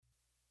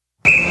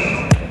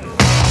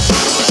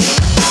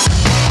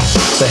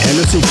the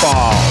Hennessey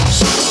Files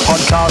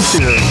podcast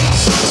series.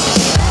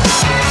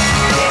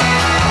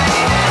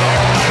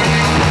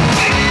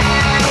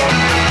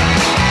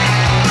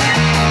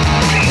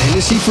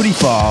 Hennessey Footy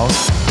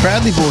Files,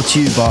 proudly brought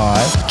to you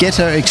by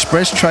Getter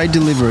Express Trade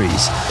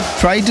Deliveries.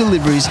 Trade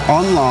deliveries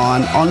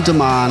online, on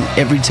demand,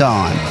 every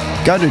time.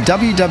 Go to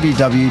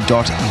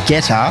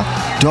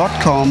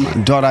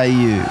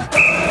www.getter.com.au.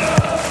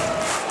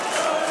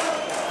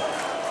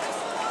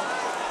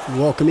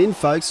 Welcome in,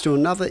 folks, to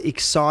another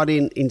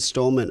exciting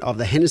instalment of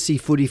the Hennessey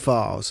Footy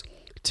Files.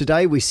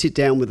 Today we sit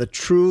down with a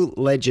true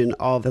legend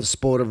of the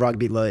sport of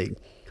rugby league.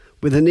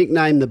 With a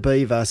nickname the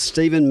Beaver,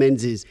 Stephen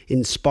Menzies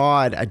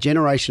inspired a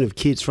generation of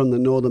kids from the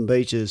Northern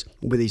Beaches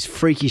with his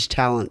freakish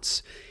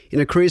talents. In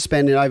a career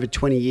span of over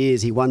 20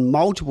 years, he won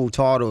multiple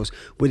titles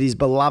with his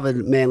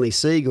beloved Manly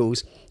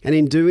Seagulls, and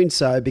in doing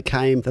so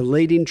became the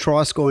leading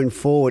try-scoring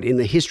forward in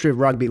the history of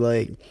rugby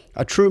league.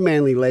 A true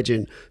Manly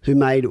legend who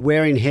made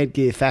wearing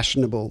headgear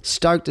fashionable.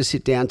 Stoked to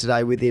sit down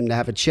today with him to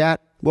have a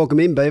chat. Welcome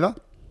in, Beaver.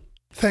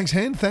 Thanks,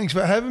 Hen. Thanks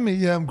for having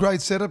me.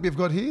 Great setup you've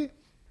got here.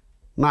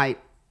 Mate,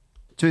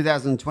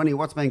 2020,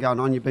 what's been going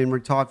on? You've been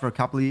retired for a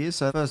couple of years.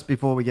 So first,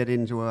 before we get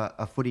into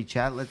a footy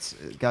chat, let's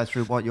go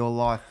through what your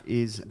life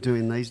is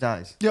doing these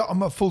days. Yeah,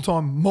 I'm a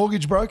full-time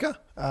mortgage broker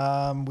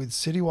with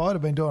Citywide.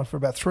 I've been doing it for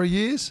about 3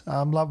 years.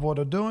 Love what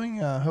I'm doing,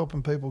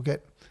 helping people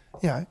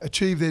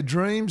achieve their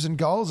dreams and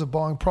goals of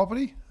buying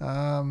property.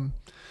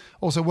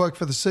 Also work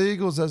for the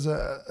Seagulls as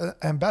an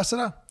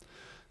ambassador.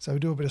 So we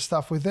do a bit of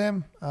stuff with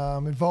them.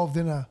 Involved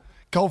in a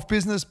golf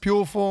business,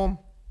 Pure Form.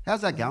 How's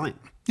that going?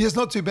 Yeah, it's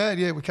not too bad.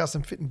 Yeah, we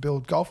custom fit and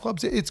build golf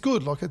clubs. It's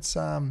good. Like it's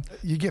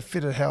you get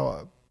fitted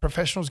how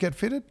professionals get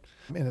fitted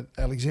in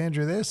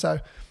Alexandria there. So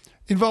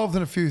involved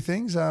in a few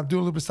things. Do a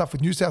little bit of stuff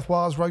with New South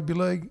Wales Rugby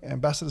League,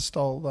 ambassador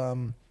style,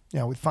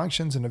 with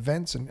functions and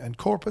events and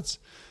corporates.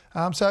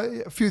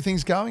 So a few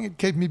things going. It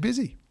keeps me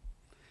busy.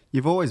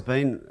 You've always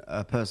been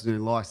a person who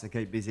likes to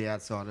keep busy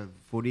outside of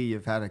footy.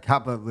 You've had a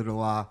couple of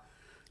little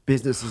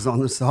businesses on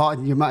the side.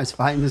 Your most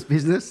famous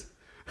business.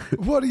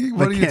 What are you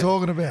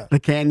talking about? The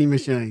candy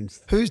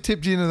machines. Who's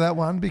tipped you into that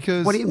one?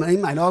 Because what do you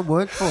mean, mate? I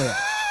work for you.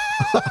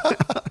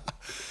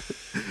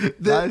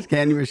 Those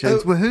candy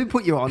machines. Well, who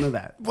put you onto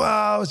that?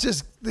 Well, it was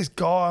just this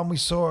guy, and we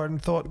saw it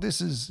and thought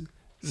this is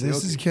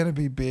going to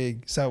be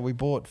big. So we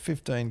bought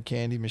 15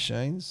 candy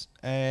machines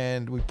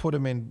and we put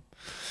them in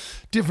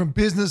different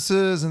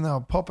businesses, and they were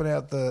popping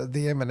out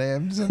the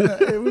M&Ms, and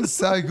it was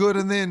so good.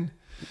 And then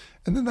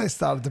they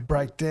started to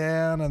break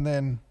down, and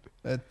then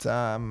it.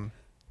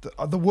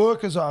 The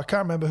workers, I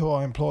can't remember who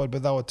I employed,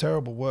 but they were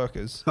terrible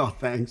workers. Oh,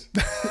 thanks.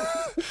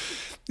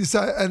 So,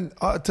 and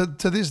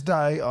to this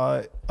day,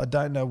 I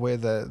don't know where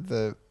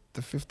the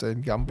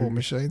 15 gumball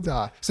machines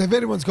are. So if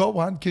anyone's got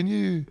one, can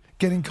you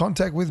get in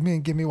contact with me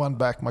and give me one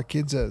back? My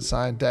kids are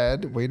saying,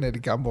 Dad, we need a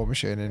gumball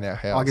machine in our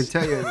house. I can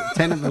tell you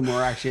 10 of them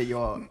were actually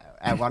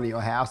at one of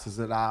your houses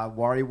at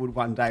Warriewood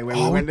one day when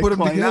we went to put them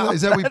clean together. up.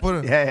 Is that we put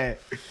them? Yeah.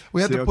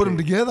 We had to put them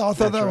together. I thought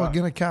That's they were right.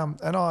 going to come,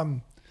 and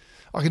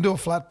I can do a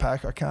flat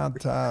pack. I can't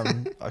do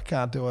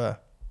a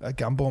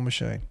gumball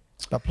machine.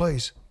 But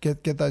please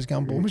get those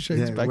gumball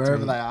machines back wherever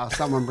to me. they are.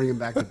 Someone bring them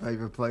back to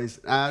Beaver, please.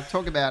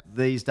 Talk about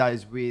these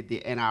days with the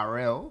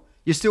NRL.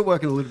 You're still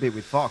working a little bit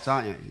with Fox,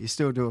 aren't you? You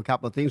still do a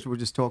couple of things. We were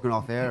just talking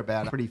off air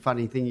about a pretty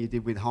funny thing you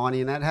did with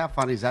Hennessey and that. How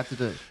funny is that to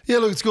do? Yeah,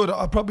 look, it's good.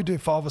 I probably do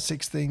 5 or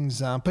 6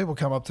 things. People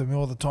come up to me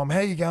all the time. How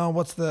you going?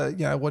 What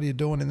are you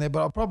doing in there?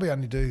 But I'll probably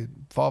only do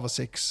 5 or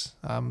 6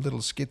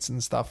 little skits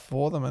and stuff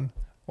for them and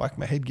whack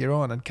my headgear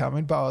on and come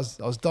in. But I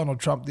was Donald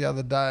Trump the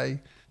other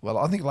day. Well,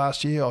 I think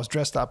last year I was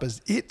dressed up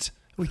as It.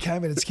 We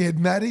came in and scared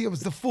Maddie. It was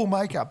the full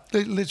makeup,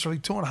 literally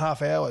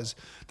 2.5 hours,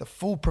 the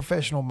full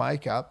professional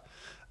makeup.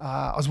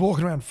 I was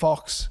walking around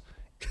Fox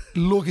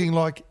looking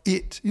like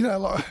It,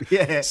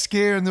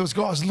 scaring those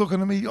guys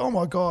looking at me. Oh,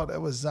 my God.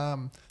 It was,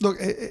 look,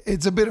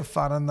 it's a bit of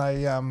fun, and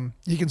they,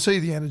 you can see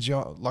the energy,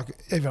 like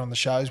even on the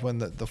shows when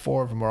the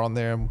 4 of them are on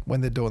there, and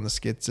when they're doing the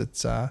skits,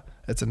 it's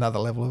another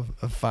level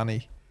of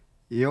funny.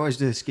 You always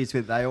do skits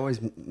they always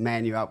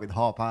man you up with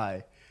Hop,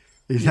 eh?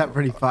 Is that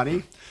pretty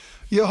funny?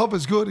 Yeah,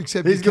 Hopper's good,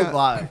 except he's a good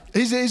bloke.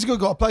 He's a good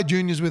guy. I played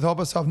juniors with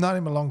Hopper, so I've known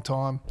him a long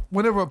time.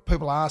 Whenever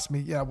people ask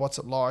me, what's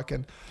it like,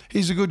 and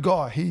he's a good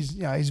guy. He's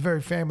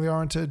very family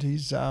oriented.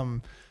 He's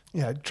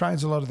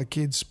trains a lot of the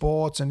kids'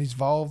 sports and he's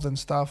involved and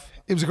stuff.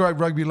 He was a great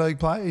rugby league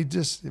player. He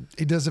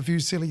does a few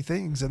silly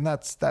things, and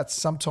that's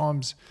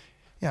sometimes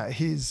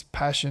his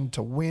passion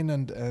to win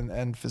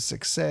and for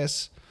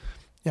success.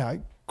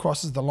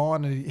 Crosses the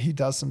line and he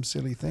does some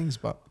silly things.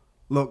 But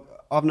look,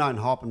 I've known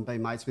Hop and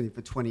been mates with him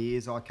for 20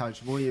 years. I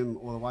coached William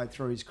all the way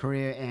through his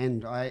career,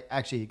 and I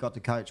actually got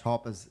to coach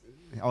Hop as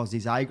I was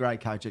his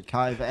A-grade coach at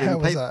Cove. And How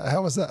was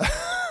that?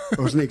 It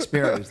was an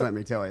experience, let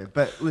me tell you.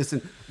 But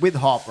listen, with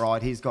Hop,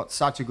 right, he's got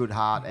such a good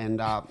heart,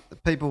 and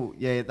people,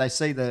 they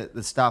see the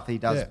stuff he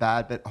does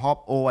bad, but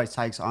Hop always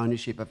takes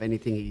ownership of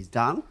anything he's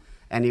done.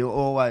 And he'll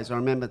always, I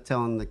remember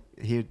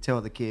he'd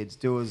tell the kids,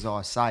 do as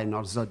I say,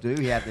 not as I do.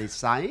 He had this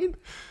saying.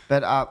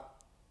 But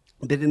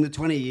But in the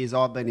 20 years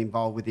I've been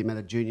involved with him at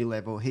a junior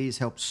level, he's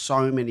helped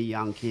so many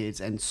young kids,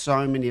 and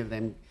so many of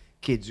them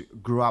kids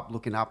grew up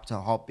looking up to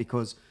Hop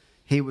because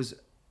he was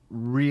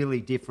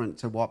really different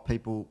to what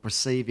people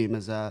perceive him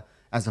as a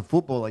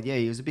footballer. Yeah,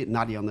 he was a bit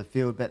nutty on the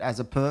field, but as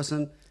a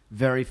person,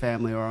 very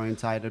family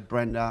orientated.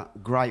 Brenda,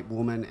 great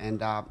woman,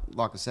 and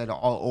like I said, I'll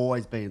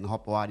always be in the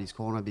Hopewadi's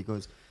corner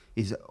because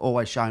he's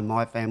always shown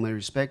my family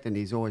respect, and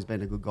he's always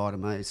been a good guy to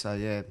me. So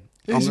yeah,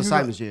 I'm the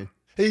same as you.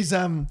 He's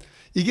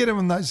you get him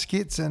in those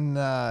skits, and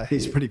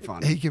he's pretty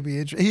funny. He can be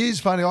interesting. He is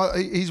funny.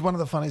 He's one of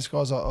the funniest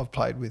guys I've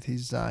played with.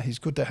 He's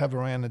good to have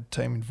around a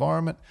team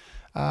environment.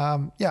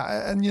 And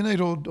you need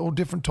all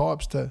different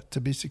types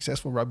to be a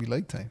successful rugby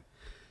league team.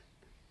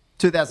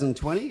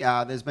 2020,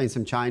 there's been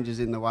some changes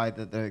in the way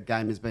that the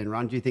game has been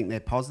run. Do you think they're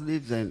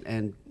positives,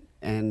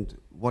 and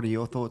what are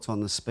your thoughts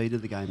on the speed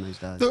of the game these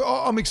days? Look,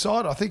 I'm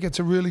excited. I think it's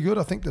a really good.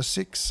 I think the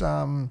six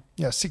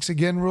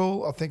again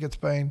rule, I think it's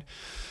been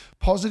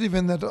positive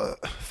in that,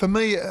 for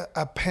me,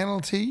 a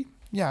penalty,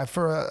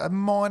 for a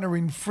minor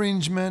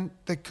infringement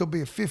that could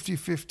be a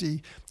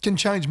 50-50 can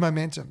change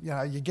momentum.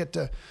 You get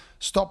to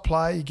stop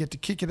play, you get to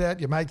kick it out,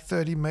 you make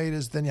 30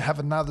 metres, then you have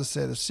another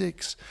set of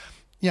 6.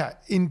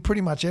 In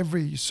pretty much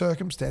every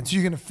circumstance,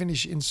 you're going to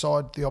finish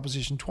inside the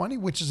opposition 20,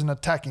 which is an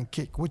attacking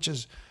kick, which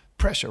is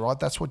pressure, right?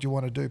 That's what you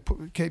want to do.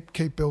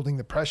 Keep building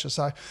the pressure.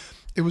 So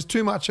it was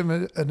too much of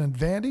an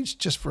advantage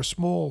just for a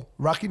small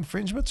ruck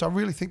infringement. So I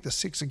really think the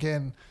 6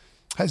 again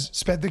has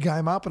sped the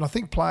game up, and I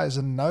think players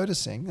are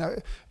noticing.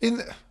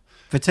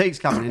 Fatigue's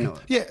coming into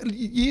it.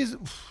 Yeah,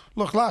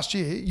 look, last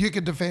year you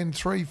could defend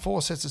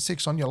 3-4 sets of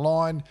 6 on your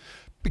line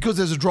because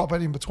there's a drop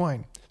out in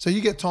between. So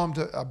you get time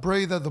to a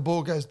breather, the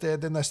ball goes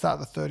dead, then they start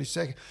the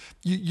 30-second.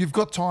 You've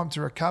got time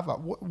to recover.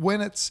 When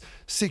it's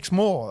 6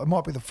 more, it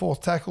might be the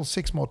 4th tackle,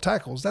 6 more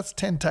tackles. That's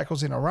 10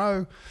 tackles in a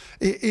row.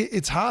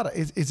 It's harder.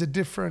 It's a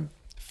different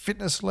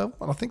fitness level,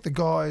 and I think the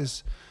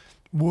guys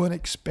weren't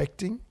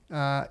expecting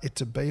it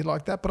to be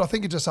like that. But I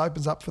think it just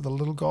opens up for the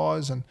little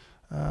guys, and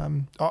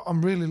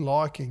I'm really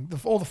liking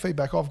all the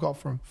feedback I've got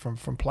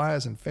from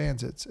players and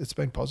fans. It's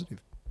been positive.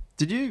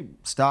 Did you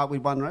start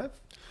with one ref?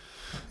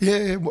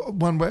 Yeah,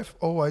 one ref,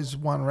 always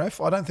one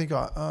ref. I don't think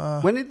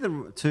when did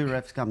the 2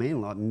 refs come in,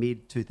 like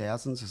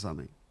mid-2000s or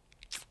something?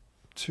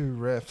 2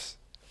 refs.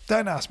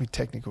 Don't ask me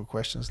technical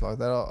questions like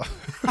that.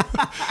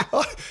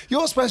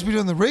 You're supposed to be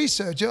doing the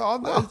research.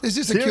 Is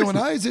this a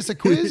Q&A? Is this a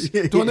quiz?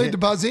 Do I need to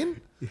buzz in?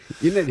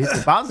 You need to hit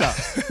the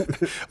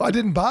buzzer. I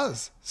didn't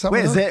buzz.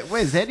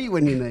 Where's Eddie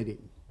when you need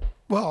him?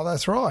 Well,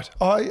 that's right.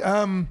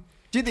 Do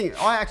you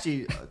think I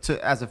actually,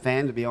 as a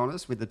fan, to be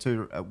honest, with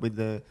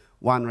the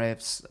 1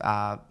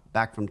 refs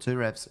back from 2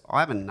 refs,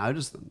 I haven't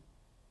noticed them,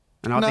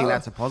 and I think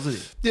that's a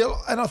positive. Yeah,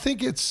 and I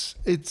think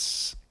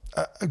it's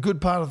a good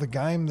part of the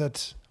game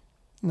that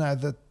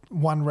that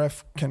 1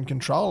 ref can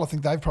control. I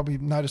think they've probably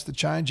noticed the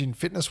change in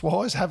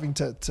fitness-wise, having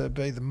to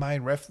be the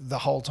main ref the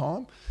whole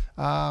time.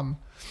 And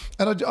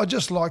I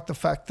just like the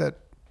fact that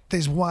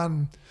there's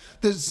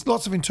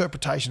lots of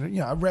interpretation.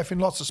 A ref in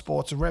lots of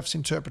sports, a ref's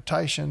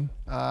interpretation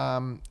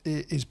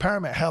is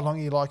paramount. How long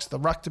he likes the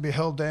ruck to be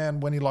held down,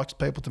 when he likes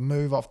people to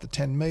move off the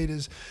 10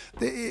 metres.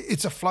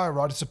 It's a flow,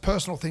 right? It's a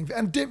personal thing.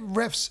 And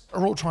refs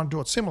are all trying to do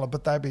it similar,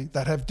 but they'd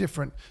have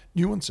different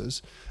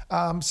nuances.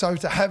 So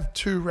to have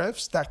 2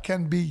 refs, that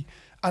can be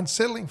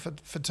unsettling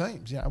for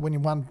teams.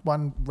 When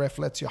one ref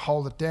lets you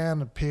hold it down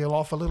and peel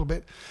off a little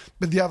bit,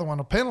 but the other one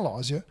will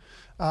penalise you.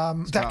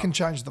 That can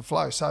change the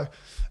flow. So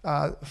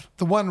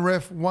the 1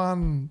 ref,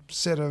 1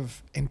 set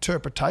of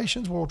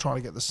interpretations, we're all trying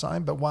to get the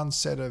same, but 1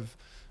 set of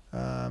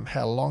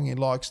how long he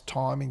likes,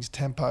 timings,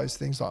 tempos,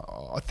 things like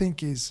I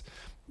think is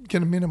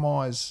going to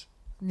minimise,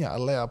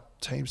 allow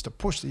teams to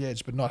push the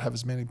edge but not have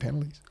as many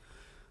penalties.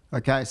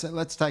 Okay, so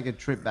let's take a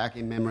trip back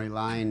in memory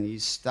lane. You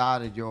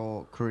started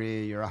your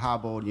career, you're a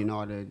Harbord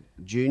United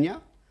junior.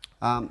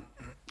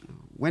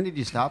 When did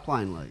you start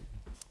playing league?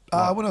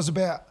 When I was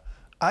about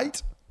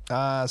 8.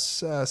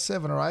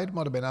 7 or 8,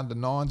 might have been under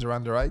 9s or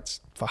under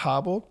 8s for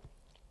Harbord.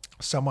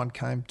 Someone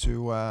came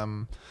to, I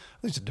think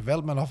it's a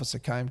development officer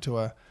came to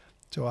a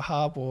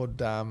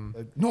Harbord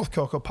North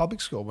Kilcock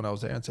public school when I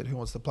was there and said, who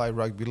wants to play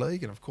rugby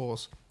league? And of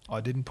course, I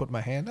didn't put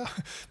my hand up.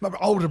 My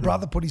older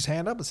brother put his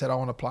hand up and said, I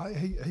want to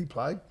play. He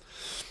played.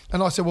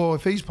 And I said, well,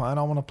 if he's playing,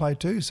 I want to play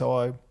too. So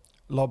I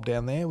lobbed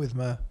down there with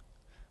my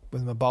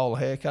bowl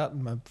haircut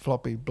and my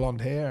floppy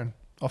blonde hair, and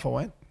off I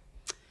went.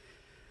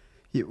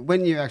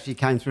 When you actually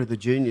came through the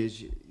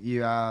juniors, you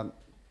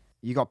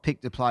got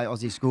picked to play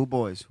Aussie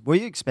schoolboys. Were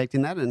you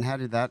expecting that, and how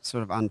did that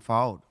sort of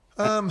unfold?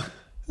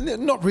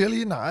 Not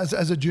really. No,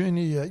 as a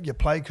junior, you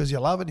play because you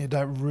love it, and you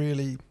don't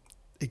really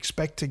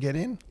expect to get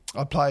in.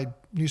 I played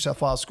New South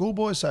Wales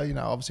schoolboys, so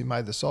obviously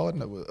made the side,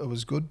 and it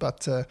was good.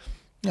 But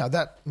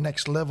that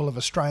next level of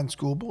Australian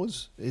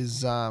schoolboys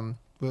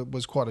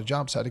was quite a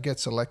jump. So to get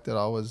selected,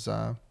 I was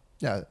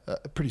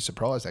pretty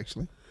surprised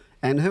actually.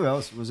 And who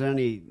else? Was there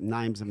any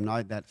names of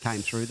note that came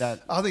through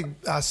that? I think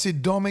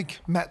Sid Domick,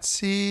 Matt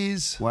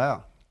Sears.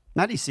 Wow.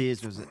 Matty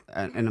Sears was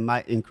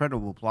an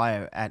incredible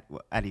player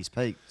at his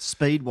peak,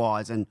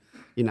 speed-wise, and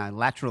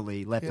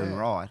laterally left and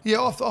right. Yeah,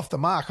 off the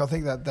mark. I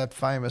think that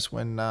famous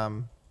when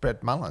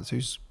Brett Mullins,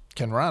 who's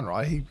can run,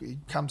 right? He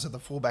comes at the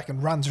fullback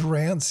and runs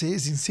around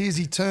Sears.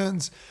 He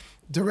turns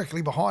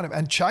directly behind him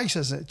and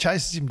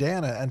chases him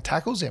down and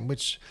tackles him,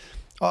 which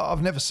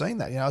I've never seen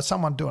that.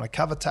 Someone doing a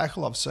cover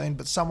tackle I've seen,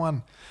 but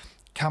someone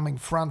coming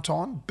front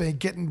on,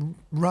 getting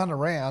run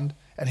around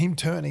and him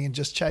turning and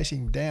just chasing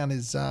him down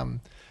is,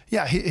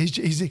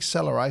 his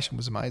acceleration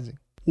was amazing.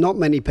 Not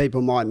many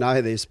people might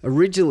know this.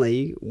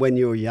 Originally, when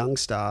you were a young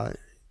star,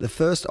 the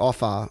first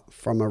offer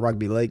from a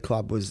rugby league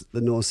club was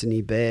the North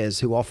Sydney Bears,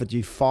 who offered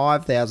you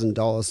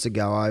 $5,000 to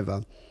go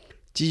over.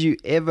 Did you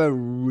ever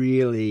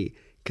really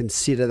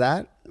consider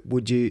that?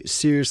 Would you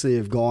seriously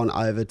have gone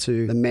over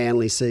to the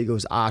Manly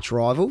Seagulls arch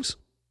rivals?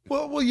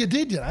 Well, you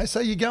did, So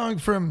you're going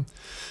from...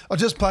 I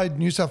just played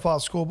New South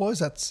Wales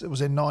Schoolboys. It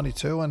was in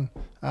 92, and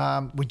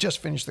we just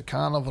finished the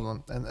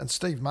carnival, and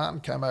Steve Martin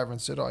came over and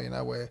said,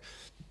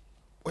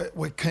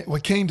 we're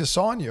keen to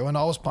sign you. And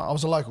I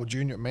was a local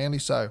junior at Manly,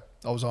 so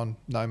I was on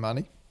no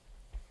money.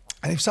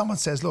 And if someone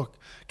says, look,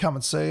 come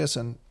and see us,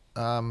 and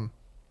I'm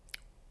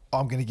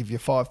going to give you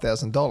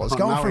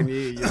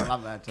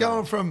 $5,000.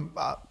 Going from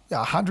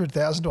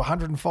 100,000 to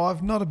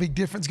 105, not a big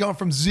difference. Going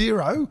from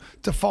 0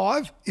 to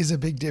 5 is a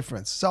big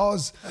difference. So I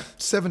was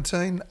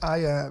 17,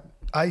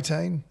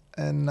 18,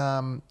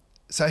 and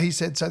so he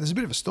said, so there's a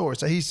bit of a story.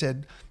 So he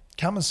said,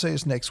 come and see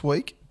us next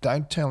week.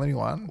 Don't tell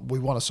anyone. We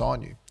want to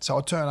sign you. So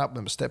I turn up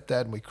with my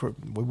stepdad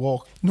and we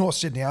walk North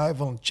Sydney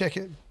Oval and check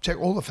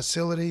all the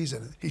facilities,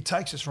 and he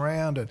takes us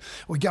around and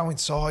we go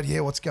inside.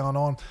 Yeah, what's going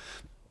on?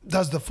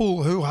 Does the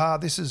full hoo-ha.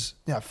 This is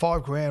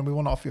 $5,000. We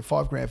want to offer you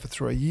 $5,000 for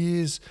 3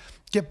 years.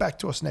 Get back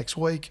to us next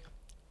week.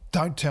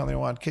 Don't tell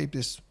anyone. Keep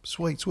this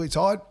sweet.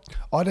 So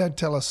I don't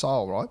tell a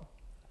soul, right?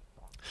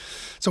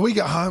 So we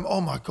go home.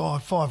 Oh my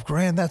God,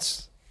 $5,000.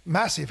 That's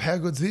massive. How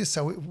good's this?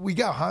 So we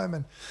go home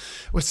and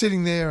we're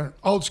sitting there, and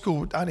old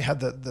school only had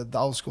the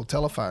old school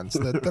telephones.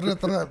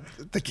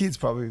 The kids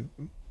probably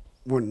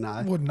wouldn't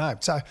know.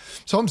 So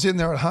I'm sitting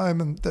there at home,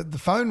 and the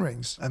phone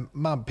rings, and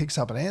Mum picks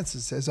up and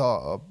answers, says,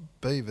 "Oh,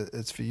 Beav,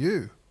 it's for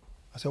you."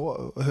 I said,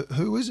 "What?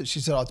 Who is it?" She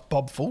said, "Oh, it's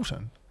Bob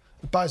Fulton."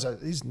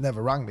 Bozo, he's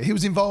never rung me. He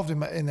was involved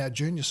in our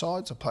junior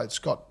sides. I played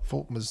Scott.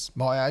 Fulton was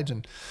my age,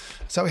 and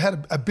so we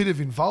had a bit of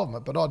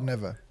involvement, but I'd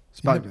never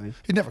spoke to him.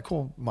 He'd never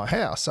called my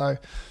house. So,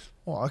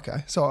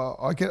 okay. So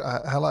I get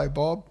a hello,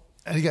 Bob,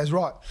 and he goes,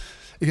 right.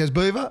 He goes,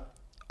 Beaver,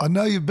 I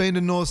know you've been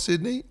to North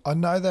Sydney. I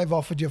know they've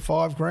offered you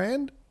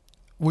 $5,000.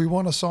 We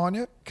want to sign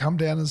you. Come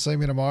down and see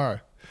me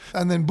tomorrow.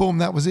 And then boom,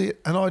 that was it.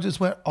 And I just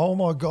went, oh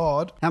my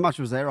God. How much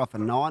was their offer?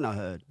 9, I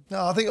heard.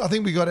 No, I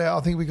think we got out.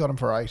 I think we got him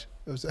for 8.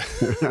 It was,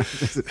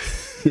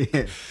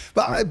 yeah.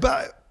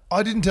 But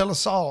I didn't tell a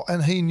soul,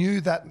 and he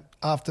knew that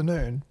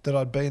afternoon that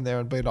I'd been there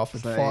and been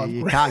offered $5,000.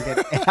 You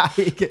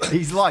can't get.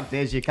 He's like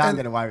this. You can't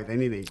get away with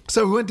anything.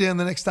 So we went down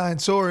the next day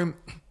and saw him.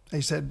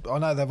 He said, I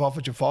know they've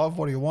offered you $5,000.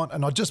 What do you want?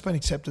 And I'd just been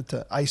accepted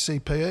to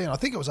ACPE, and I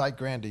think it was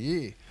 $8,000 a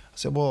year. I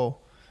said,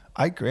 well,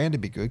 $8,000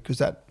 would be good, because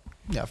that,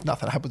 if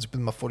nothing happens with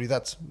my footy,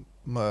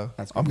 I'm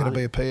going to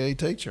be a PE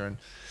teacher. And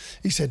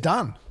he said,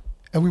 done.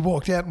 And we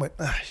walked out and went,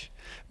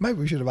 maybe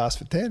we should have asked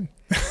for 10.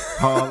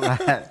 Oh,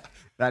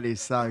 that is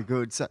so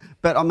good. So,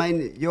 but I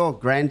mean, your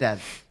granddad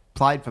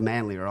played for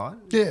Manly, right?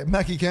 Yeah,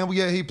 Mackie Campbell.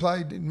 Yeah, he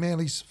played in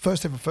Manly's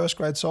first ever first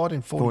grade side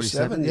in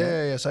 47.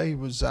 Yeah. So he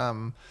was.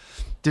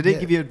 Did he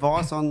give you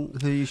advice on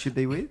who you should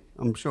be with?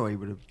 I'm sure he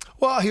would have.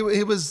 Well,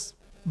 he was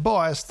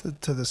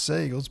biased to the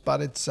Seagulls,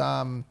 but it's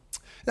no.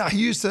 He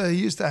used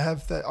to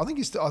have the.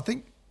 I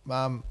think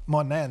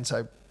my nan,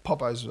 so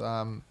Popo's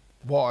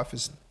wife,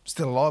 is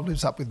still alive.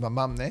 Lives up with my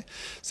mum there.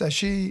 So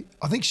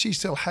I think she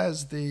still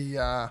has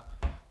the.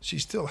 She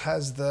still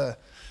has the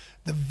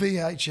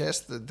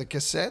VHS, the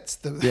cassettes,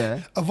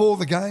 of all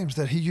the games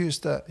that he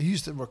used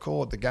to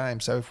record the game.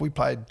 So if we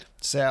played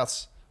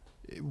Souths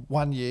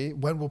one year,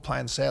 when we're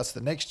playing Souths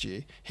the next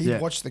year, he'd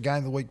watch the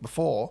game the week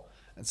before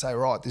and say,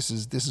 right, this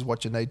is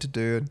what you need to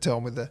do, and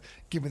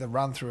give me the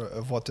run through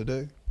of what to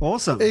do.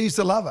 Awesome. He used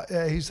to love it.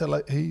 Yeah, he used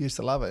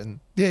to love it, and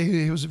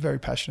he was a very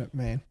passionate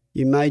man.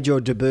 You made your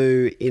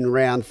debut in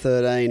round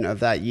 13 of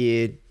that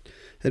year.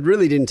 It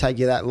really didn't take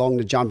you that long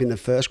to jump in the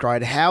first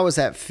grade. How was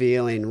that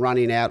feeling,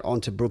 running out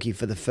onto Brookie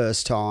for the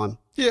first time?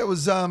 Yeah, it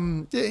was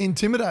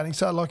intimidating.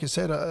 So like I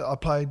said, I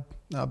played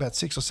about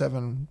 6 or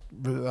 7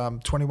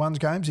 21s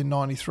games in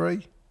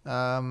 93.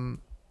 Then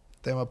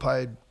I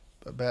played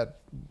about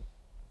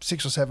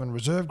 6 or 7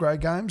 reserve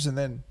grade games, and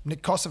then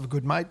Nick Kosov, a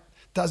good mate,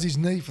 does his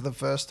knee for the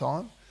first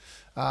time.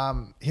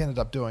 He ended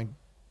up doing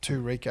 2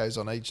 Ricos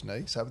on each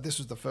knee. So this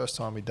was the first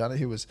time he'd done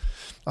it.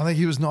 I think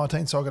he was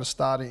 19, so I got to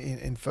start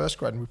in first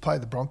grade, and we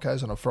played the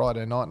Broncos on a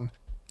Friday night, and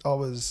I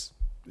was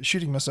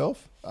shooting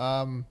myself.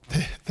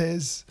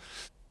 There's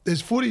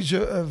footage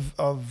of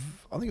I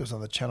think it was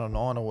on the Channel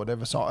 9 or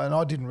whatever, and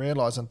I didn't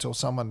realise until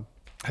someone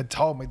had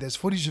told me there's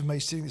footage of me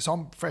sitting there. So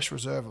I'm fresh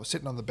reserve. I was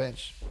sitting on the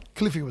bench.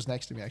 Cliffy was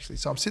next to me, actually.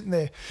 So I'm sitting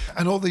there,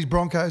 and all these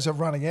Broncos are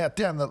running out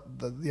down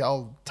the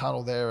old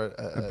tunnel there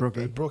at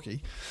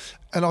Brookie.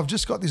 And I've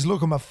just got this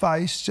look on my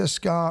face,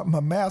 just going, my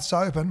mouth's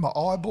open, my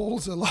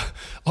eyeballs are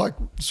like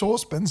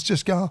saucepans,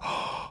 just going,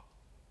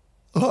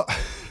 look,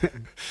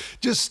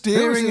 just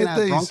staring at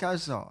these.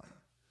 Broncos side?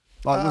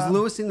 Was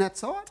Lewis in that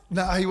side?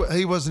 No,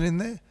 he wasn't in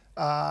there.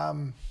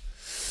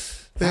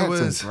 There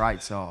was a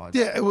great side.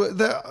 Yeah,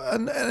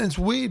 and it's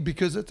weird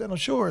because and I'm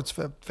sure it's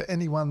for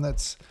anyone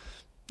that's,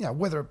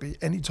 whether it be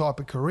any type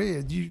of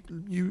career,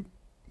 you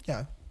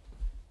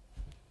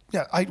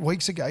 8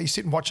 weeks ago you're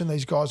sitting watching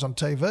these guys on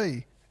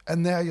TV,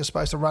 and now you're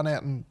supposed to run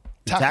out and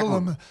tackle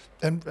them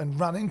and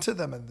run into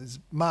them, and there's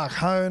Mark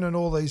Hone and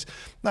all these.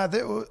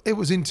 No, it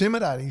was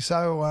intimidating.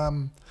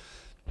 So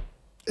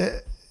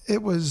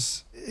it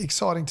was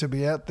exciting to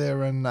be out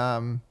there,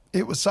 and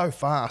it was so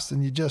fast,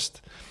 and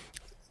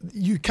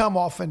you come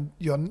off and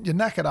you're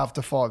knackered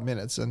after 5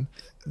 minutes, and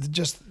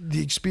just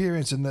the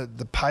experience and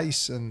the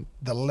pace and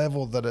the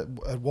level that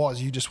it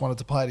was, you just wanted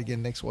to play it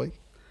again next week.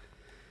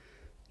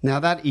 Now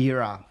that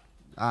era,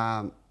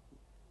 I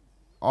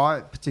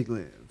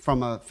particularly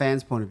from a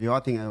fan's point of view, I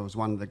think it was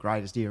one of the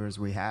greatest eras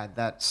we had.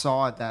 That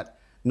side, that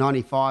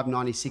 95,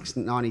 96,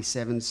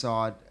 97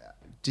 side,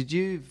 did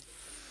you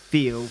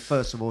feel,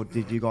 first of all,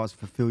 did you guys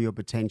fulfil your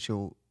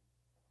potential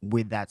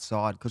with that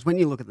side? Because when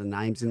you look at the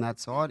names in that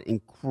side,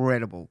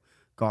 incredible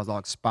guys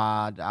like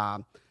Spard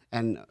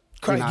and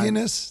Craig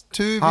Guinness,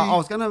 Tuvey. I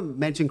was going to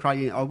mention Craig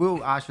Guinness. I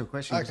will ask you a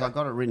question because I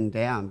got it written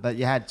down. But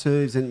you had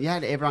Tubes and you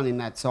had everyone in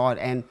that side,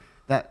 and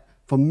that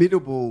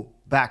formidable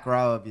back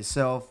row of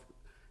yourself,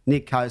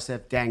 Nick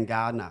Kosef, Dan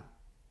Gardner,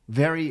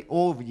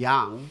 all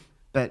young,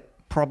 but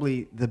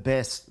probably the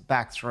best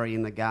back three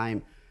in the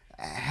game.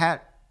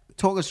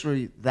 Talk us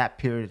through that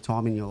period of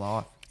time in your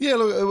life. Yeah,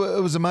 look,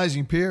 it was an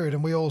amazing period,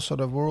 and we're all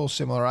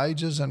similar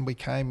ages, and we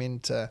came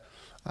into,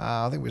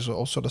 I think we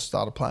all sort of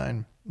started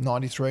playing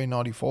 93,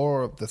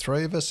 94, the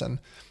three of us, and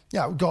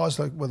guys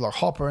with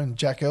Hopper and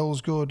Jack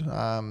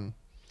Ellsgood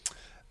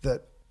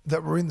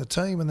that were in the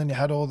team, and then you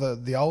had all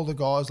the older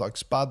guys like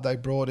Spud they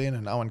brought in,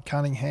 and Owen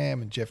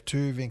Cunningham and Jeff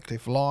Tuvey and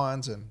Cliff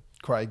Lyons and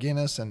Craig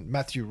Guinness and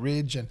Matthew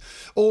Ridge, and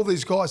all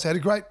these guys had a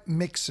great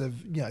mix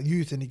of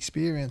youth and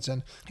experience,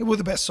 and we were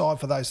the best side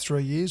for those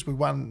 3 years. We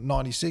won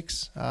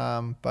 96,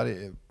 but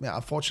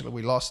unfortunately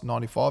we lost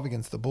 95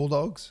 against the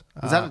Bulldogs.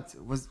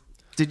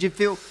 Did you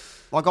feel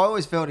like I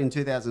always felt in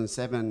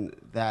 2007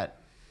 that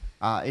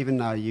even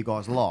though you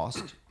guys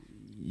lost,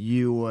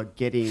 you were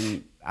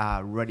getting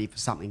ready for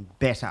something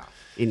better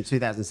in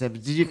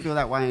 2007? Did you feel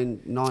that way in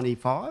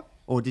 95,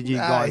 or did you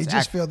guys? You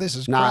just feel this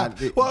is crap.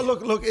 Well,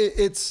 look,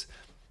 it's.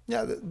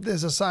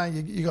 There's a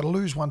saying you got to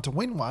lose one to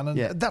win one,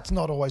 and that's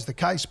not always the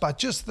case. But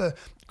just the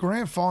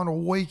grand final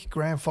week,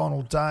 grand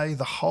final day,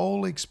 the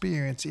whole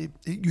experience,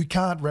 you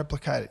can't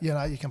replicate it.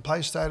 You can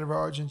play State of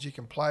Origins, you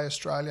can play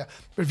Australia,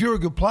 but if you're a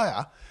good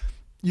player,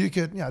 you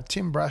could.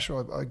 Tim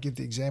Brasher, I give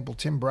the example.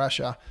 Tim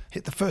Brasher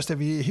hit the first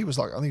ever year. He was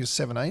I think he was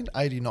 17,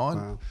 89.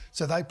 Wow.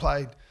 So they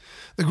played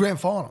the grand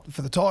final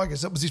for the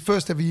Tigers. That was his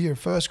first ever year in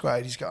first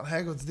grade. He's going,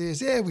 how good's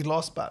this? Yeah, we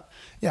lost, but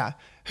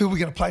who are we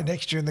going to play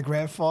next year in the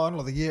grand final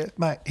of the year?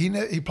 Mate,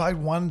 he played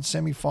one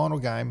semi-final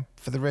game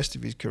for the rest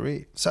of his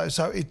career. So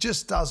it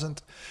just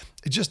doesn't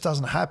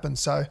happen.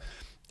 So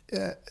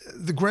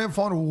the grand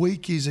final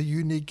week is a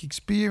unique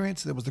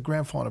experience. There was the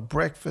grand final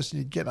breakfast,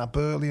 and you're getting up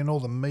early and all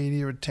the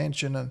media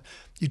attention, and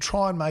you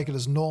try and make it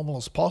as normal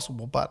as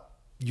possible, but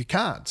you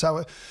can't.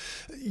 So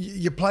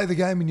you play the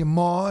game in your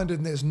mind,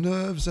 and there's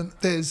nerves, and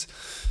there's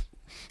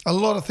a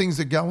lot of things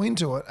that go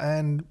into it.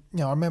 And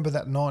I remember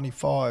that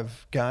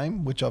 95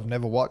 game, which I've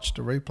never watched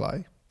a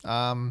replay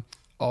I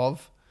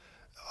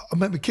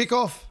remember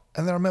kickoff,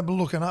 and then I remember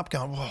looking up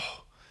going, whoa,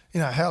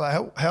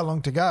 how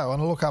long to go?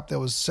 And I look up, there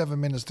was 7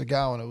 minutes to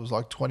go, and it was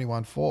like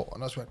 21-4.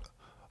 And I just went,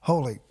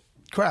 holy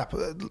crap,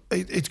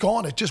 it's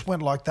gone. It just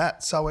went like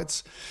that. So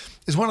it's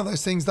one of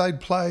those things they'd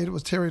played. It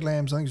was Terry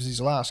Lamb's, I think it was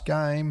his last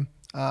game.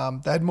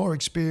 They had more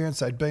experience.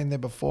 They'd been there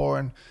before,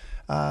 and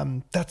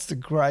that's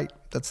the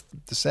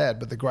sad,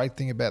 but the great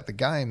thing about the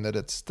game, that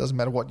it doesn't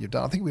matter what you've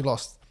done. I think we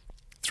lost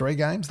 3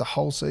 games the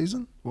whole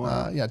season.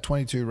 Wow.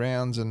 22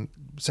 rounds and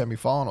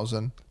semi-finals,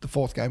 and the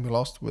 4th game we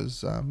lost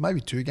was maybe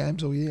 2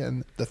 games all year,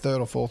 and the 3rd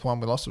or 4th one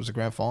we lost was a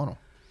grand final.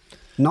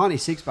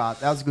 96, Bart,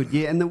 that was a good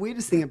year. And the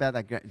weirdest thing about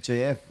that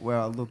GF, where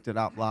I looked it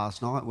up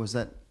last night, was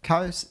that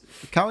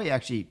Coey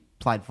actually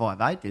played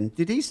 5'8",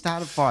 did he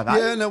start at 5'8"?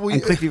 Yeah, no,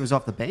 and Cliffy was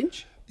off the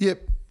bench?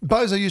 Yep.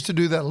 Bozo used to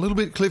do that a little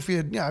bit. Cliffy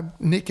had,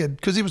 Nick had,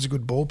 because he was a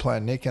good ball player,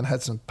 Nick, and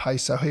had some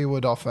pace, so he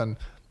would often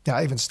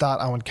even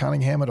start Owen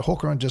Cunningham at a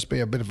hooker and just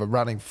be a bit of a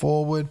running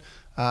forward,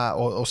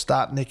 or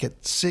start Nick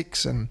at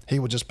 6, and he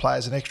would just play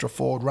as an extra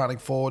forward, running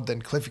forward.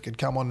 Then Cliffy could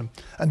come on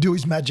and do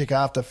his magic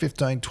after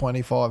 15,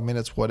 25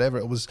 minutes, whatever.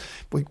 It was.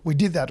 We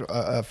did that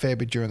a fair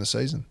bit during the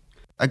season.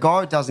 A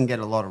guy who doesn't get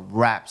a lot of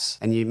raps,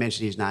 and you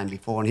mentioned his name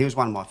before, and he was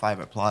one of my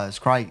favourite players,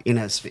 Craig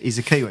Innes. He's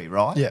a Kiwi,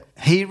 right? Yeah.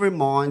 He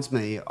reminds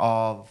me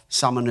of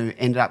someone who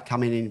ended up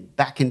coming in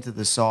back into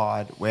the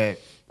side where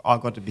I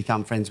got to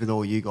become friends with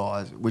all you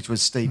guys, which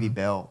was Stevie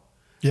Bell.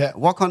 Yeah.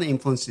 What kind of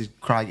influence did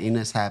Craig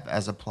Innes have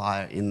as a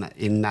player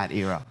in that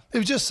era? He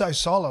was just so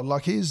solid.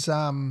 Like he's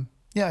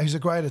a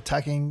great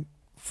attacking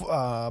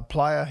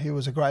player. He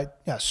was a great,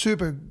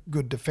 super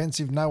good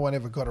defensive. No one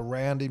ever got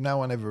around him. No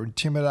one ever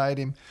intimidated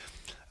him.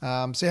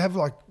 So you have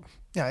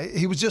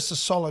he was just a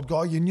solid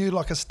guy. You knew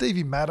like a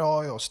Stevie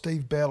Maddai or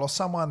Steve Bell or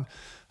someone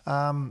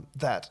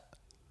that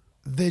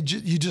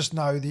you just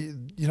know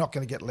you're not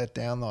going to get let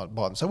down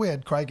by them. So we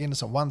had Craig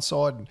Innes on one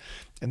side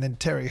and then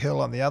Terry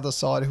Hill on the other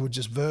side, who would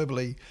just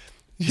verbally.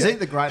 Is he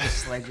the greatest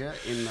sledger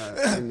in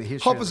the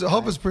history?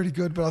 Hopper's pretty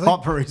good, but I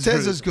think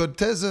Tezza's good.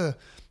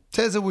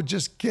 Tezza would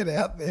just get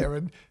out there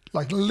and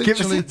like literally. Give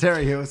us the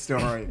Terry Hill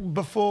story.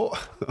 Before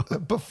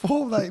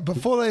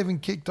they even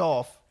kicked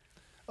off,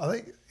 I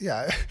think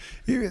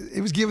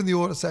he was given the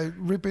order to say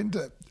rip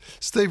into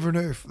Steve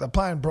Renouf. They're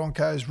playing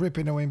Broncos, rip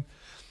into him.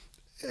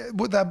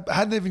 They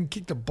hadn't even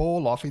kicked a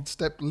ball off. He'd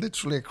stepped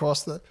literally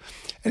across and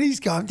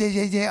he's going,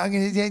 yeah.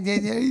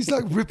 He's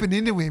like ripping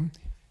into him.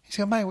 He's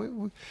going, mate,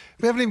 we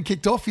haven't even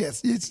kicked off yet.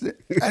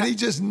 And he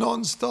just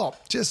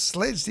non-stop just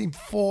sledged him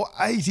for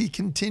 80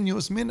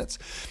 continuous minutes.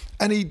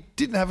 And he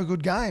didn't have a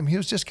good game. He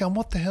was just going,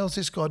 what the hell's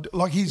this guy doing?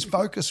 Like his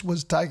focus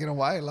was taken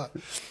away. Like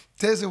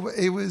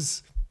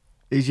Tezza,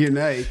 He's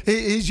unique.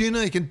 He's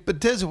unique. But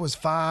Tezza was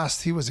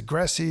fast. He was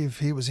aggressive.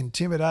 He was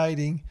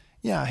intimidating.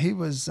 Yeah, he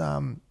was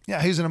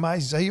he's an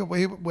amazing. So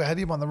we had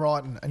him on the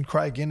right and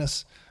Craig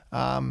Innes,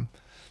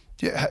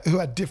 who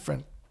had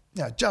different,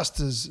 just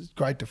as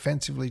great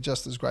defensively,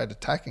 just as great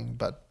attacking,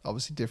 but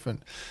obviously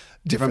different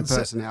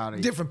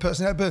personality. Different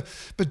personality,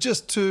 but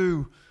just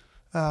two,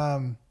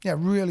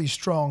 really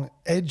strong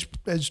edge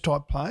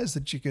type players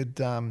that you could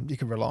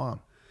rely on.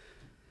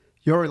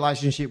 Your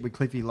relationship with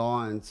Cliffy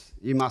Lyons,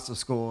 you must have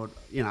scored,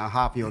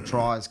 half of your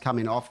tries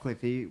coming off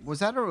Cliffy. Was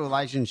that a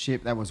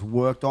relationship that was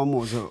worked on,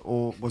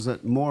 or was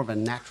it more of a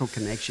natural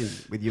connection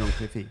with you and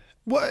Cliffy?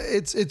 Well,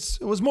 it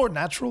was more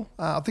natural.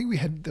 I think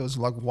there was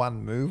like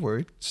one move where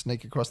he'd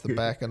sneak across the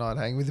back and I'd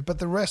hang with it, but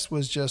the rest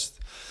was just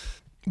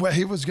where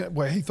he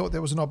thought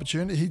there was an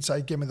opportunity. He'd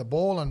say, "Give me the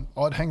ball," and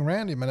I'd hang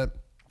around him, and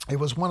it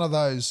was one of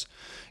those.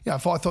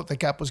 If I thought the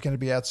gap was going to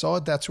be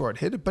outside, that's where I'd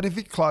hit it. But if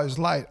it closed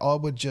late, I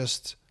would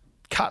just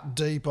cut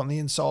deep on the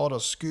inside or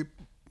scoop,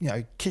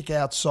 kick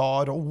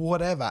outside or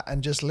whatever,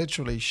 and just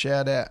literally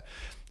shout out,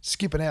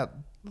 skipping out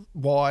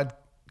wide,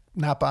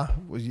 napper,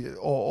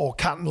 or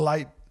cutting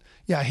late.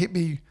 Hit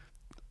me,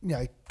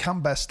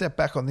 come back, step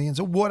back on the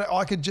inside. What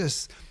I could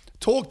just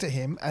talk to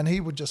him, and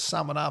he would just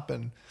sum it up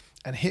and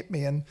hit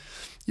me. And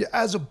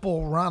as a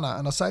ball runner,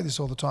 and I say this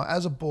all the time,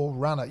 as a ball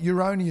runner,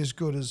 you're only as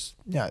good as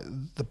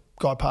the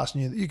guy passing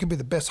you. You can be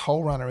the best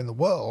hole runner in the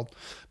world,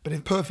 but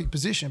in perfect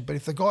position. But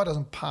if the guy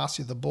doesn't pass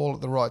you the ball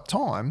at the right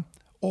time,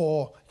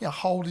 or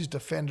hold his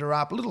defender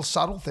up, little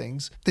subtle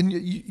things, then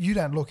you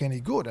don't look any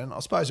good. And I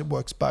suppose it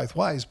works both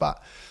ways. But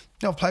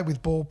I've played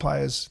with ball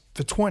players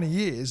for 20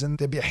 years, and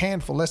there'd be a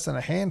handful, less than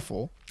a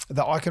handful,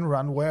 that I can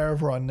run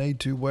wherever I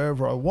need to,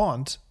 wherever I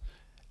want,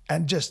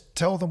 and just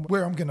tell them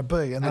where I'm going to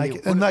be, and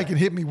they can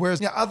hit me.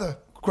 Whereas other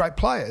great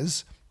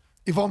players,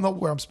 if I'm not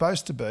where I'm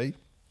supposed to be,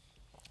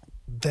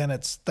 then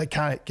they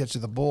can't get to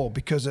the ball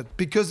because it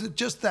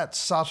just that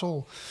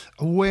subtle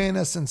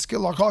awareness and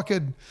skill. Like I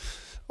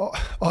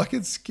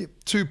could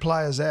skip two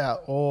players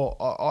out, or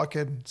I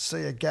could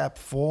see a gap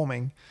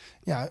forming,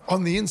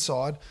 on the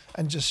inside,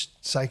 and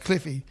just say,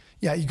 Cliffy,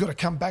 you got to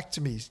come back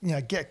to me,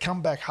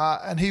 come back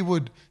hard, and he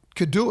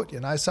could do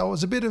it, So it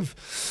was a bit of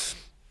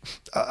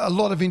a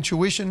lot of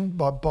intuition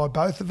by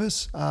both of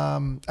us,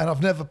 and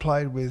I've never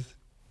played with,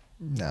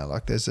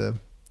 there's a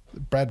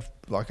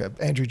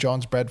Andrew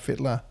Johns, Brad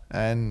Fittler,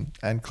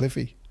 and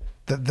Cliffy.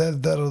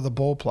 That are the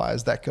ball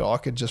players that I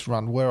could just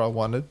run where I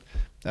wanted,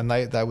 and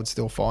they would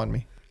still find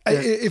me. Yeah.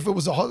 If it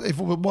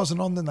wasn't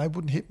on, then they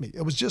wouldn't hit me.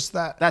 It was just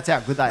that. That's how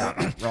good they are,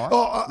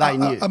 right? They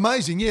knew.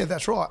 Amazing, yeah,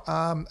 that's right.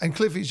 And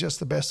Cliffy's just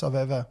the best I've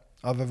ever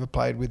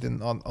played with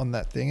on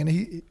that thing, and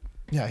he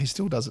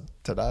still does it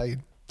today.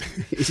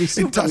 Is he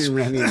still running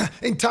around here?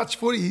 In touch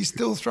footy, he's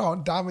still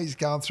throwing dummies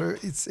going through.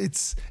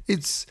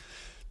 It's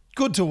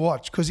good to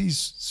watch because he's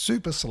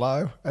super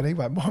slow, and he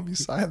won't mind me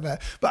saying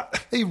that.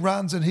 But he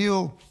runs and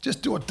he'll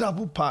just do a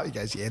double pump. He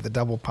goes, the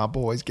double pump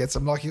always gets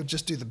him. Like he'll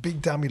just do the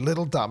big dummy,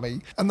 little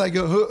dummy, and they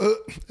go,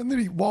 and then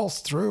he waltz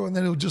through, and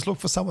then he'll just look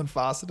for someone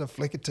faster to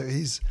flick it to.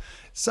 He's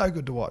so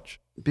good to watch.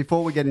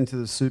 Before we get into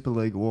the Super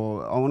League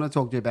war, I want to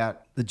talk to you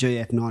about the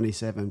GF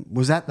 97.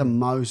 Was that the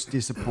most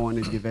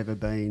disappointed you've ever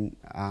been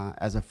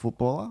as a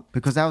footballer?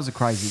 Because that was a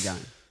crazy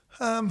game.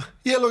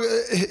 Look,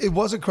 it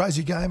was a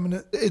crazy game,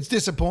 and it's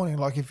disappointing.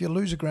 Like if you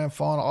lose a grand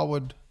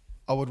final,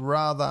 I would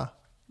rather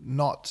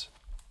not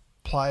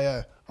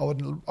play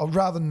I'd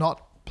rather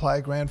not play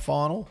a grand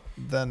final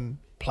than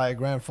play a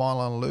grand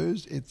final and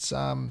lose. It's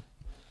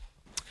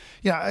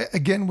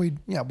again, we'd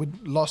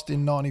lost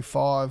in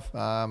 95.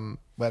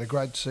 We had a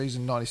great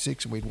season in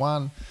 96 and we'd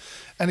won.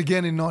 And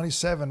again in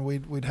 97,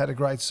 we'd had a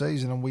great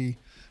season and we'd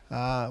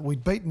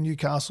beaten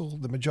Newcastle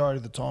the majority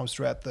of the times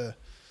throughout the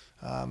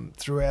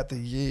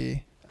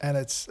year. And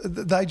I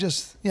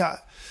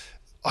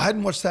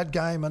hadn't watched that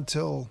game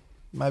until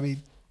maybe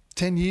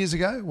 10 years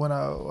ago when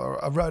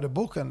I wrote a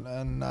book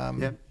and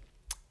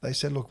they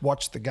said, look,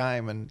 watch the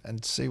game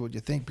and see what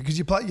you think. Because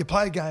you play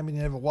a game and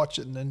you never watch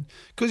it. And then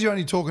because you're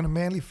only talking to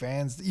Manly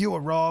fans, you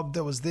were robbed,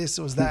 there was this,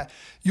 there was that.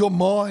 Your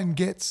mind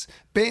gets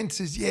bent,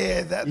 says,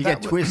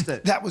 get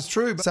twisted. That was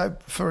true. So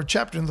for a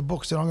chapter in the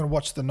book, I said, I'm going to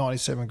watch the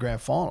 97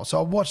 grand final. So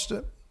I watched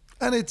it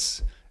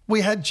and we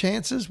had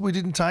chances, we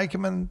didn't take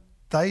them and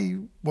they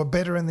were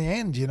better in the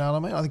end, you know what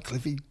I mean? I think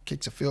Cliffy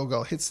kicks a field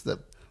goal,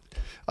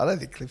 I don't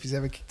think Cliffy's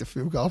ever kicked a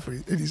field goal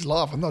in his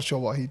life. I'm not sure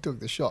why he took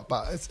the shot,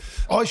 but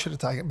I should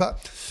have taken it.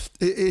 But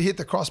it hit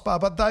the crossbar.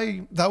 But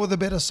they were the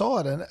better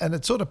side, and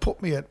it sort of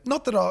put me at,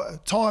 not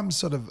that time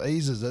sort of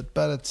eases it,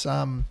 but it's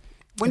when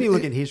you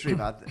look at history,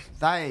 but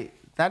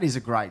that is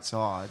a great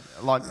side.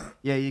 Like,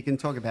 you can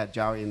talk about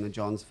Joey and the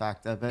Johns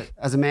factor, but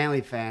as a Manly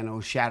fan, it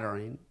was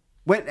shattering.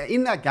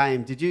 In that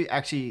game, did you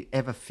actually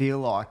ever feel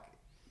like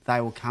they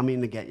will come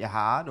in to get you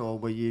hard, or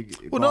were you?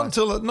 Well, not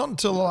until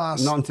the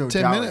last 10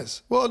 Joey.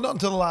 minutes. Well, not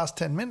until the last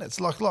 10 minutes.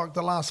 Like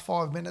the last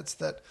 5 minutes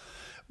that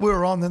we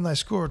were on, then they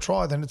score a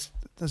try, then it's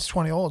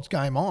 20-all, it's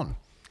game on.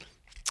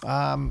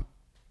 Have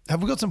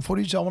we got some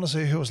footage? I want to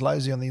see who was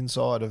lazy on the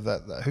inside of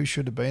that. Who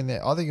should have been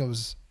there? I think it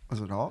was.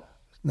 Was it Hop?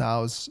 No,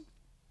 it was.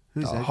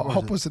 Who's that?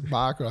 Hop was at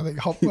marker. I think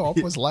Hop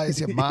was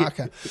lazy at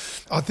marker.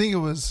 I think it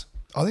was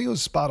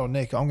Spud or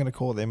Nick. I'm going to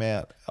call them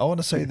out. I want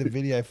to see the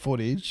video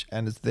footage,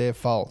 and it's their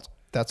fault.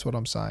 That's what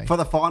I'm saying. For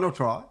the final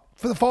try?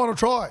 For the final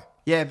try.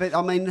 Yeah, but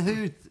I mean,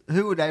 who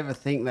would ever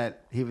think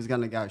that he was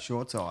going to go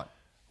short side?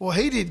 Well,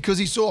 he did because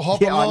he saw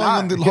Hopper lying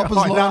on the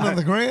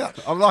ground.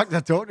 I'd like to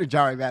talk to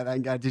Joey about that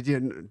and go, did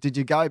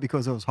you go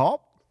because it was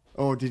Hop?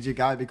 Or did you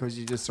go because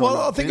you just saw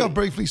Well, I think I've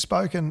briefly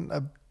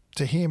spoken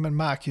to him and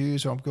Mark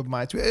Hughes, who I'm good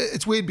mates with.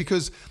 It's weird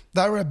because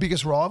they were our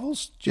biggest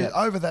rivals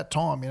over that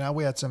time. You know,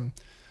 we had some,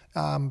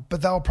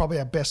 but they were probably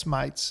our best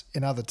mates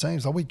in other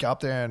teams. Like we'd go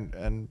up there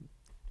and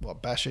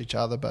bash each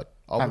other, but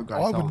I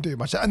wouldn't do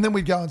much. And then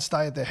we'd go and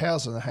stay at their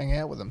house and hang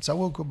out with them. So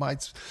we're good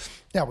mates.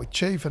 Yeah, with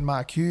Chief and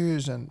Mark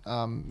Hughes and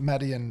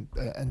Matty and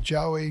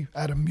Joey,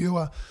 Adam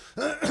Muir,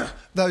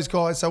 those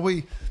guys. So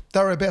they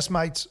were our best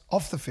mates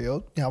off the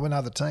field, you know, in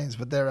other teams,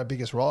 but they're our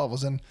biggest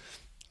rivals. And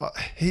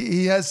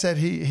he has said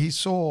he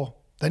saw,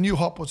 they knew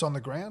Hop was on the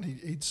ground.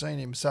 He'd seen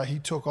him, so he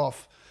took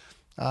off.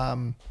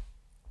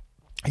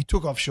 He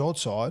took off short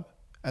side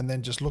and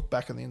then just looked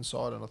back on the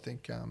inside, and I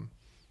think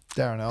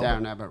Darren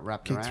Albert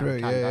wrapped around, through.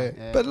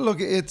 Yeah. But look,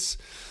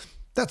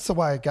 that's the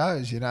way it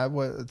goes, you know. I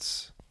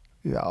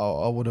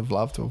would have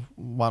loved to have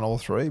won all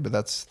three, but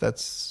that's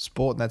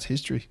sport and that's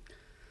history.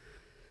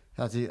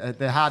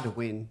 They're hard to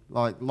win.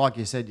 Like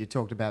you said, you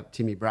talked about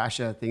Timmy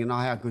Brasher thinking,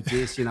 how good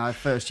this, you know,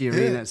 first year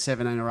in at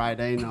 17 or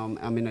 18,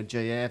 I'm in a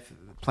GF,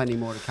 plenty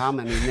more to come,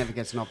 and he never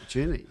gets an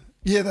opportunity.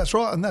 Yeah, that's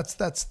right, and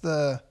that's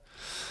the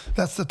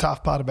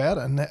tough part about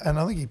it. And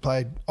I think he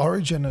played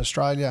Origin in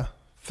Australia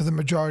for the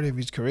majority of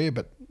his career,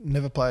 but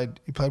never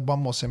played. He played one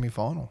more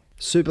semi-final.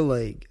 Super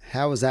League.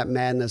 How was that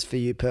madness for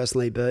you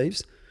personally,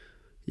 Beeves?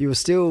 You were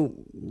still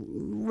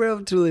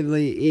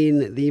relatively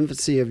in the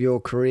infancy of your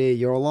career.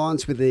 Your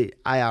alliance with the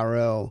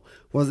ARL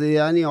was the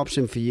only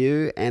option for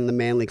you and the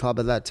Manly club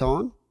at that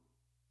time?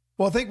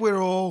 Well, I think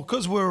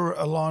because we were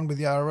aligned with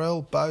the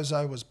ARL,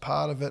 Bozo was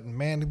part of it, and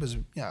Manly was,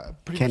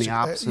 pretty Kenny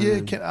much.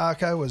 Upson. Ken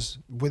Arco was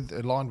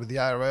aligned with the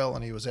ARL,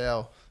 and he was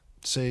our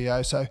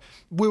CEO. So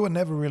we were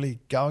never really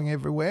going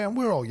everywhere, and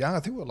we were all young. I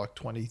think we were like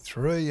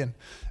 23, and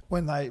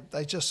when they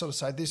just sort of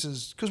say this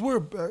is because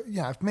we're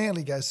if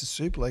Manly goes to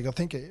Super League, I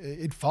think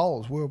it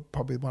follows. We're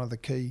probably one of the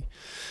key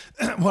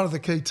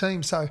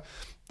teams. So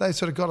they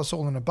sort of got us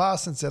all in a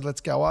bus and said,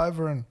 let's go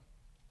over, and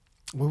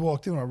we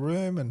walked in a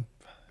room and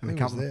a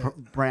couple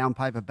of brown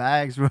paper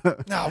bags. No,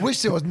 I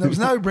wish there was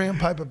no brown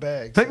paper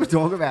bags. People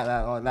talk about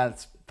that like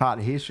that's part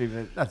of history,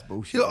 but that's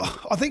bullshit.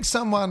 I think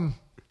someone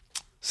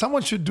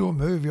should do a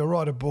movie or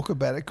write a book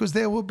about it, because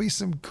there will be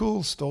some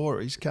cool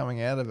stories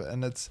coming out of it.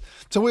 And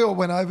so we all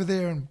went over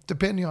there, and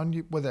depending on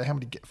how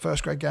many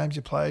first grade games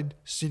you played,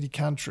 City,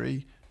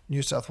 Country,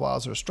 New South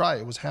Wales or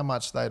Australia, was how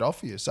much they'd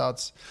offer you. So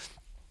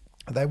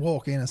they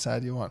walk in and say,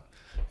 do you want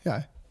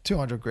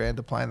 $200,000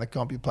 to play in the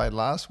comp you played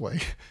last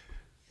week?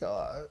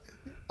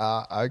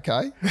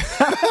 Okay.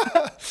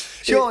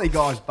 Surely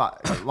guys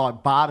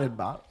bartered,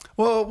 but.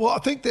 Well, I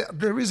think that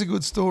there is a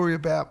good story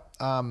about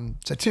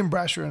so Tim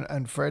Brasher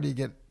and Freddie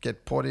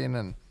get put in,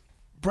 and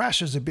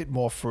Brasher's a bit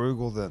more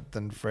frugal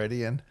than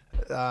Freddie, and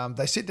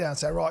they sit down and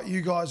say, right,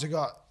 you guys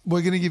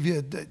we're going to give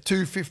you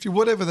 $250,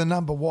 whatever the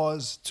number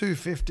was,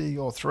 $250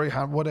 or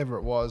 $300, whatever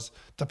it was,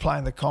 to play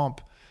in the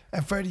comp.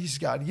 And Freddie just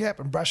goes, yep,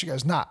 and Brasher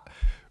goes, nah,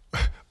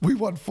 we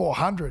want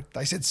 $400.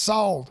 They said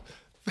sold.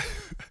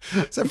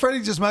 So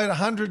Freddie just made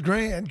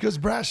 $100,000 because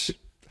Brash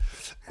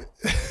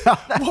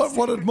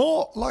wanted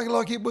more.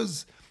 Like it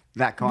was,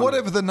 that kind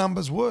whatever the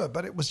numbers were,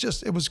 but it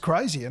was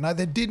crazy. And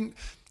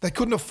they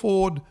couldn't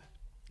afford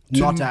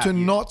to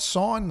not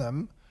sign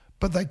them,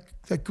 but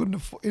they couldn't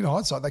afford, in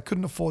hindsight, they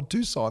couldn't afford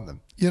to sign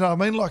them. You know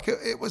what I mean? Like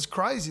it was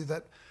crazy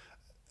that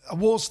a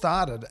war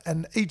started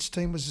and each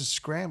team was just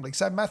scrambling.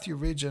 So Matthew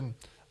Ridge and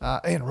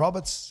Ian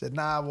Roberts said,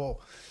 "Nah, well,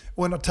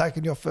 we're not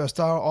taking your first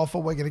offer.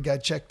 We're going to go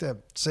check to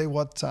see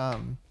what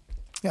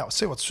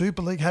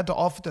Super League had to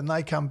offer." And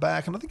they come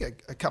back, and I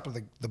think a couple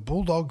of the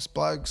Bulldogs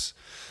blokes,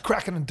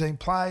 Kraken and Dean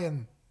Play,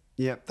 and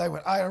they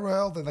went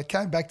ARL. Then they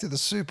came back to the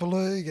Super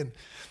League, and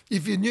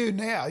if you knew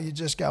now, you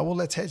just go, "Well,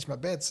 let's hedge my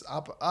bets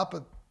up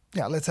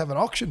at, let's have an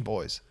auction,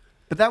 boys."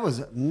 But that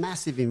was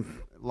massive,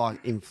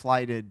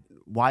 inflated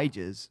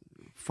wages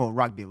for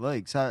rugby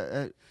league.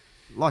 So,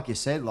 like you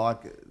said,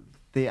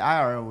 the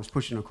ARL was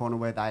pushing a corner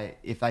where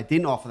if they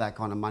didn't offer that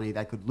kind of money,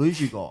 they could lose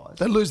you guys.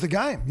 They'd lose the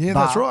game. Yeah,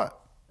 that's right.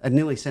 It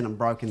nearly sent them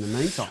broke in the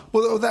meantime.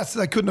 Well,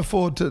 they couldn't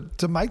afford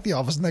to make the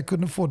offers, and they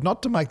couldn't afford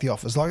not to make the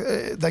offers. Like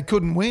they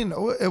couldn't win.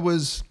 It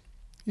was,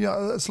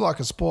 it's like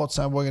a sport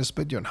saying we're going to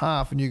split you in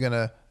half, and you're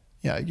going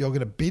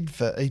to bid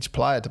for each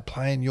player to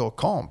play in your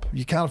comp.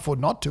 You can't afford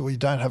not to, or you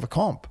don't have a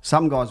comp.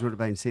 Some guys would have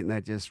been sitting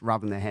there just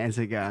rubbing their hands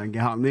together and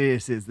going,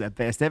 "This is the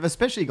best ever,"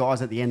 especially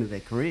guys at the end of their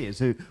careers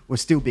who were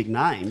still big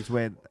names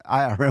where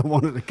ARL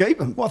wanted to keep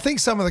them. Well, I think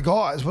some of the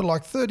guys were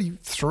like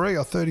 33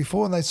 or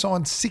 34 and they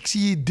signed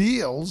 6-year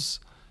deals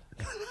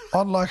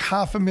on like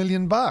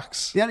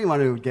 $500,000. The only one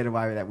who would get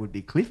away with that would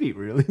be Cliffy,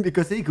 really,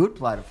 because he could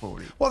play to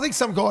 40. Well, I think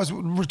some guys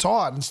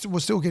retired and were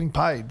still getting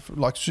paid for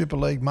like Super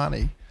League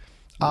money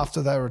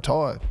after they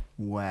retired.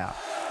 Wow.